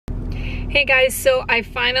Hey guys, so I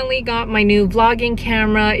finally got my new vlogging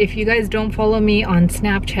camera. If you guys don't follow me on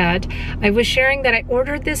Snapchat, I was sharing that I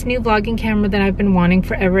ordered this new vlogging camera that I've been wanting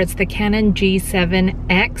forever. It's the Canon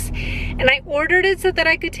G7X, and I ordered it so that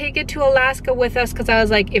I could take it to Alaska with us, because I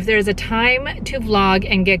was like, if there's a time to vlog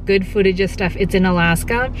and get good footage of stuff, it's in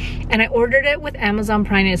Alaska. And I ordered it with Amazon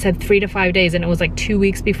Prime, and it said 3 to 5 days, and it was like 2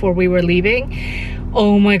 weeks before we were leaving.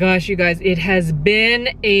 Oh my gosh, you guys, it has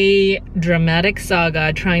been a dramatic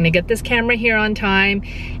saga trying to get this camera here on time.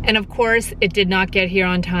 And of course, it did not get here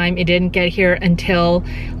on time. It didn't get here until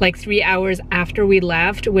like 3 hours after we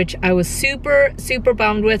left, which I was super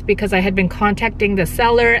bummed with, because I had been contacting the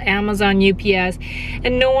seller, Amazon, UPS,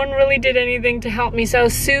 and no one really did anything to help me. So I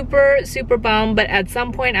was super bummed. But at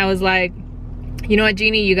some point I was like, you know what,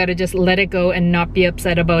 Jeannie, you gotta just let it go and not be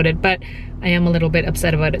upset about it. But I am a little bit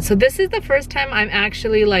upset about it. So this is the first time I'm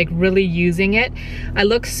actually like really using it. I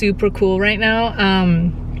look super cool right now.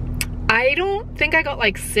 I don't think I got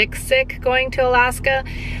like sick going to Alaska,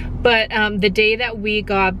 but the day that we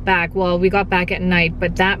got back, well, we got back at night,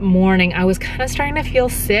 but that morning I was kind of starting to feel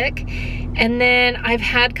sick. And then I've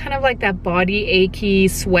had kind of like that body achy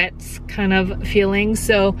sweats kind of feeling.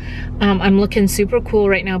 So I'm looking super cool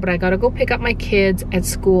right now, but I gotta go pick up my kids at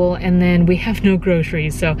school, and then we have no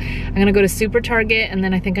groceries. So I'm gonna go to Super Target, and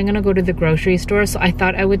then I think I'm gonna go to the grocery store. So I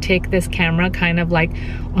thought I would take this camera kind of like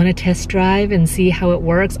on a test drive and see how it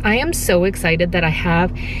works. I am so excited that I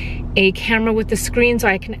have a camera with the screen, so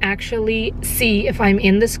I can actually see if I'm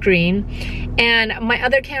in the screen. And my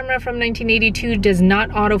other camera from 1982 does not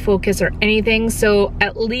autofocus or anything, so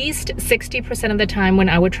at least 60% of the time when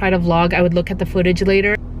I would try to vlog, I would look at the footage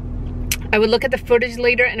later.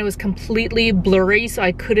 And it was completely blurry, so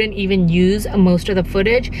I couldn't even use most of the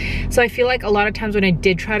footage. So I feel like a lot of times when I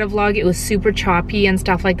did try to vlog, it was super choppy and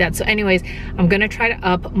stuff like that. So anyways, I'm gonna try to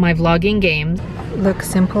up my vlogging game. Look,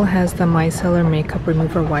 Simple has the micellar makeup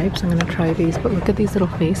remover wipes. I'm gonna try these, but look at these little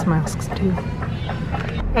face masks too.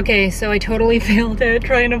 Okay, so I totally failed at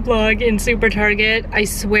trying to vlog in Super Target. I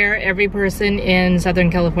swear every person in Southern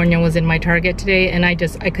California was in my Target today, and I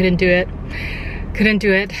couldn't do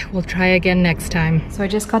it. We'll try again next time. So I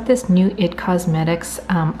just got this new IT Cosmetics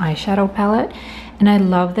eyeshadow palette, and I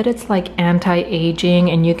love that it's like anti-aging,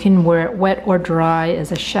 and you can wear it wet or dry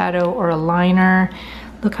as a shadow or a liner.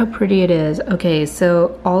 Look how pretty it is. Okay,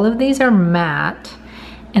 so all of these are matte,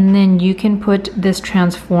 and then you can put this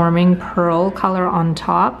transforming pearl color on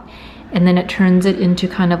top, and then it turns it into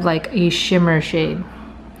kind of like a shimmer shade.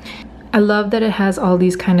 I love that it has all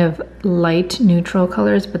these kind of light neutral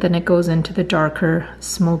colors, but then it goes into the darker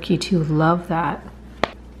smoky too. Love that.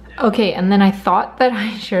 Okay, and then I thought that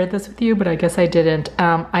I shared this with you, but I guess I didn't.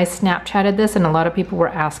 I Snapchatted this, and a lot of people were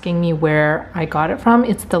asking me where I got it from.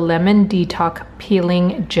 It's the Lemon Detox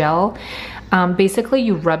Peeling Gel. Basically,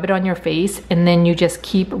 you rub it on your face, and then you just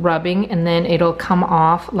keep rubbing, and then it'll come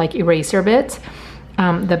off like eraser bits.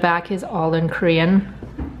 The back is all in Korean.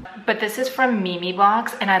 But this is from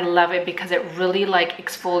Memebox, and I love it because it really like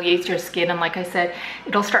exfoliates your skin, and like I said,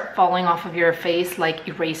 it'll start falling off of your face like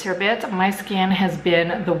eraser bits. My skin has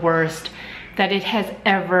been the worst that it has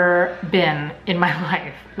ever been in my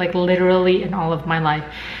life, like literally in all of my life.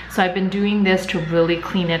 So I've been doing this to really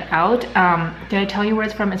clean it out. Did I tell you where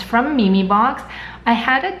it's from? It's from Memebox. I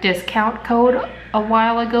had a discount code a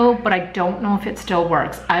while ago, but I don't know if it still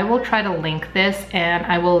works. I will try to link this, and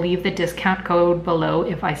I will leave the discount code below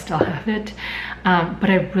if I still have it. But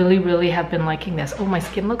I really have been liking this. Oh, my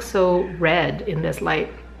skin looks so red in this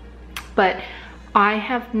light. But I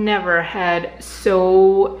have never had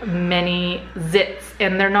so many zits,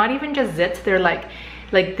 and they're not even just zits, they're like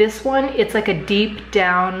this one, it's like a deep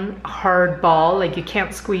down hard ball, like you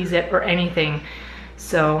can't squeeze it or anything.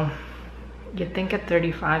 So you'd think at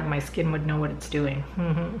 35 my skin would know what it's doing.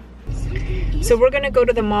 So we're gonna go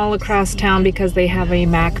to the mall across town because they have a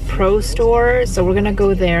Mac Pro store. So we're gonna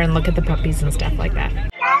go there and look at the puppies and stuff like that.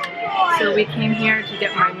 So we came here to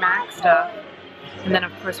get my Mac stuff. And then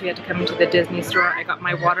of course we had to come into the Disney store. I got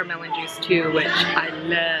my watermelon juice too, which I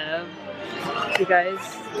love. If you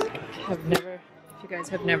guys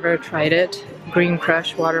have never tried it, Green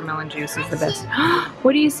Crush watermelon juice is the best.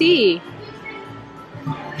 What do you see?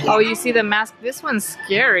 Oh, you see the mask? This one's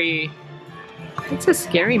scary. It's a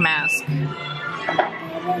scary mask. You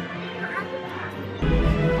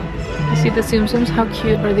see the Tsum Tsums? How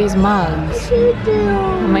cute are these mugs?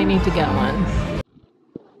 I might need to get one.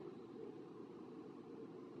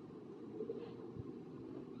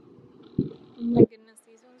 Oh my goodness,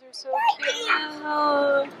 these ones are so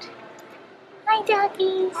cute. Hi,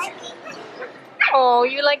 doggies. Oh,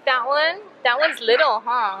 you like that one? That one's little,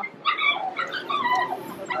 huh?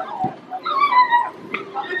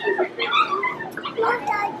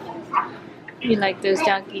 You like those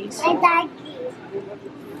doggies?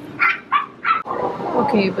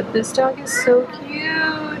 Okay, but this dog is so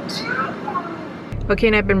cute. Okay,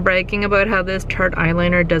 and I've been bragging about how this Tarte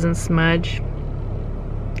eyeliner doesn't smudge.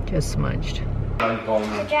 Just smudged. I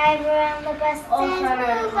drive around the bus and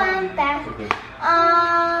move on back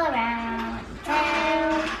all around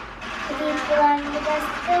town. The people on the bus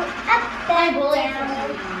go up and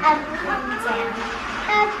down, up and down,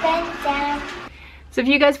 up and down. So if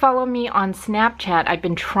you guys follow me on Snapchat, I've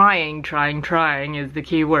been trying is the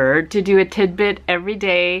key word, to do a tidbit every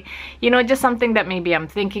day. You know, just something that maybe I'm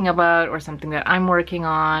thinking about or something that I'm working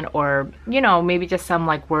on, or, you know, maybe just some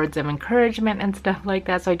like words of encouragement and stuff like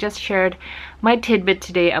that. So I just shared my tidbit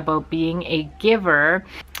today about being a giver.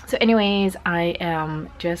 So anyways, I am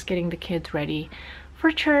just getting the kids ready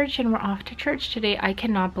for church and we're off to church today. I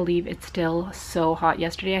cannot believe it's still so hot.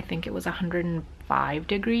 Yesterday, I think it was 105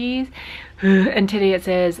 degrees. And today it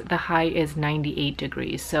says the high is 98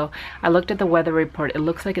 degrees. So I looked at the weather report. It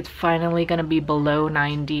looks like it's finally gonna be below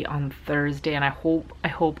 90 on Thursday. And I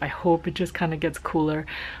hope it just kind of gets cooler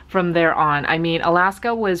from there on. I mean,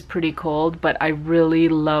 Alaska was pretty cold, but I really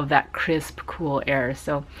love that crisp, cool air.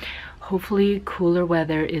 So hopefully cooler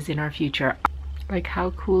weather is in our future. Like, how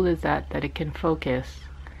cool is that it can focus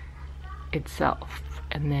itself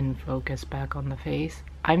and then focus back on the face?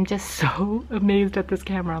 I'm just so amazed at this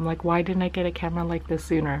camera. I'm like, why didn't I get a camera like this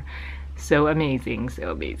sooner? So amazing,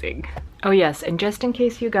 so amazing. Oh yes, and just in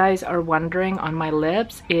case you guys are wondering, on my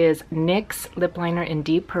lips is NYX lip liner in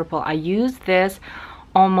Deep Purple. I use this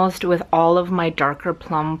almost with all of my darker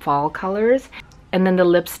plum fall colors. And then the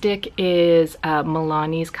lipstick is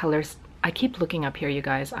Milani's colors. I keep looking up here, you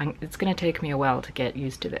guys. It's gonna take me a while to get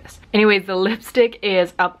used to this. Anyways, the lipstick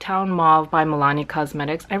is Uptown Mauve by Milani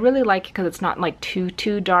Cosmetics. I really like it because it's not like too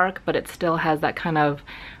dark, but it still has that kind of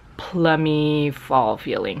plummy fall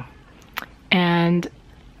feeling. And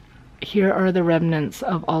here are the remnants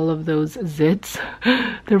of all of those zits.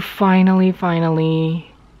 They're finally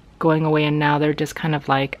going away, and now they're just kind of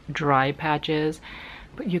like dry patches.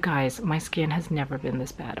 But you guys, my skin has never been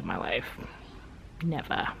this bad in my life.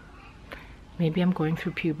 Never. Maybe I'm going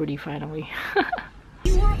through puberty finally.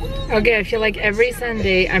 Okay, I feel like every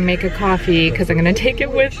Sunday I make a coffee because I'm gonna take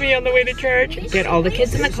it with me on the way to church. Get all the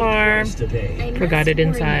kids in the car. Forgot it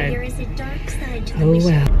inside. Oh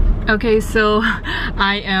well. Okay, so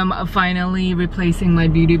I am finally replacing my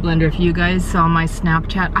beauty blender. If you guys saw my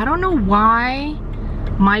Snapchat, I don't know why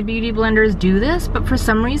my beauty blenders do this, but for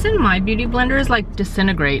some reason my beauty blenders like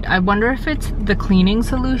disintegrate. I wonder if it's the cleaning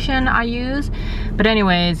solution I use. But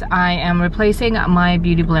anyways, I am replacing my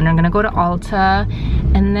beauty blender. I'm gonna go to Ulta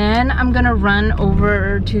and then I'm gonna run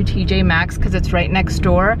over to TJ Maxx because it's right next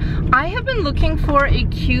door. I have been looking for a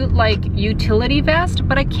cute like utility vest,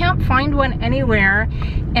 but I can't find one anywhere.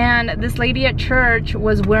 And this lady at church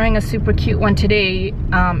was wearing a super cute one today,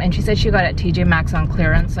 and she said she got it at TJ Maxx on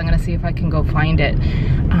clearance, so I'm gonna see if I can go find it.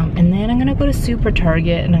 And then I'm gonna go to Super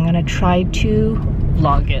Target and I'm gonna try to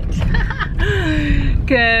vlog it.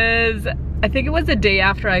 Because I think it was the day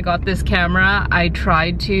after I got this camera, I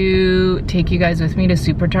tried to take you guys with me to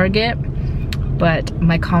Super Target, but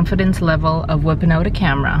my confidence level of whipping out a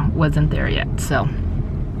camera wasn't there yet. So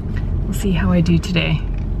we'll see how I do today.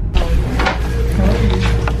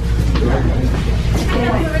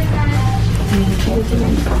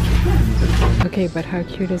 Okay, but how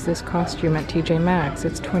cute is this costume at TJ Maxx?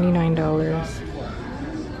 It's $29.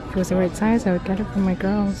 If it was the right size, I would get it for my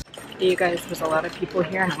girls. Hey, you guys, there's a lot of people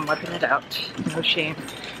here and I'm whipping it out. No shame.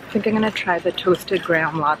 I think I'm gonna try the toasted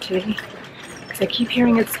graham latte because I keep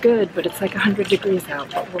hearing it's good, but it's like 100 degrees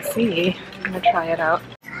out. But we'll see. I'm gonna try it out.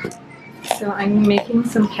 So I'm making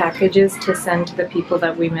some packages to send to the people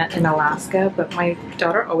that we met in Alaska, but my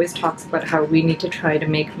daughter always talks about how we need to try to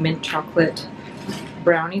make mint chocolate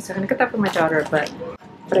brownies. So I'm gonna get that for my daughter, but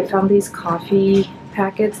I found these coffee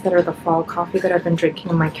packets that are the fall coffee that I've been drinking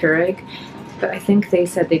in my Keurig, but I think they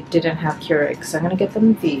said they didn't have Keurig, so I'm gonna get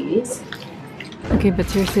them these. Okay, but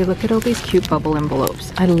seriously, look at all these cute bubble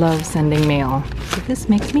envelopes. I love sending mail, so this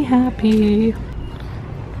makes me happy.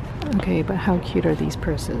 Okay, but how cute are these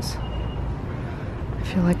purses? I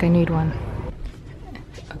feel like I need one.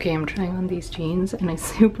 Okay, I'm trying on these jeans and I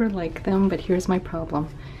super like them, but here's my problem.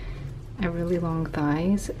 I have really long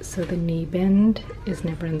thighs, so the knee bend is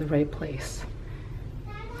never in the right place.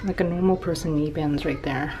 Like a normal person knee bends right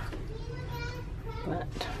there. But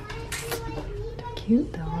they're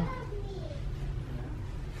cute though.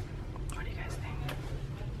 What do you guys think?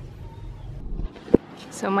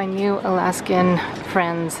 So my new Alaskan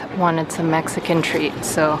friends wanted some Mexican treats,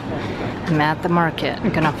 so I'm at the market.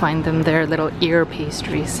 I'm gonna find them their little ear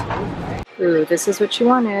pastries. Ooh, this is what you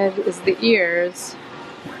wanted, is the ears.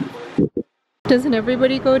 Doesn't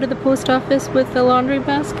everybody go to the post office with a laundry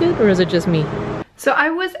basket, or is it just me? So I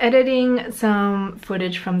was editing some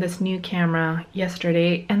footage from this new camera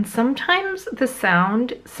yesterday, and sometimes the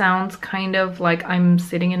sound sounds kind of like I'm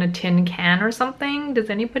sitting in a tin can or something. Does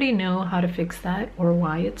anybody know how to fix that or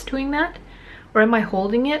why it's doing that? Or am I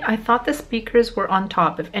holding it? I thought the speakers were on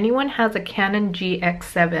top. If anyone has a Canon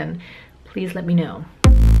GX7, please let me know.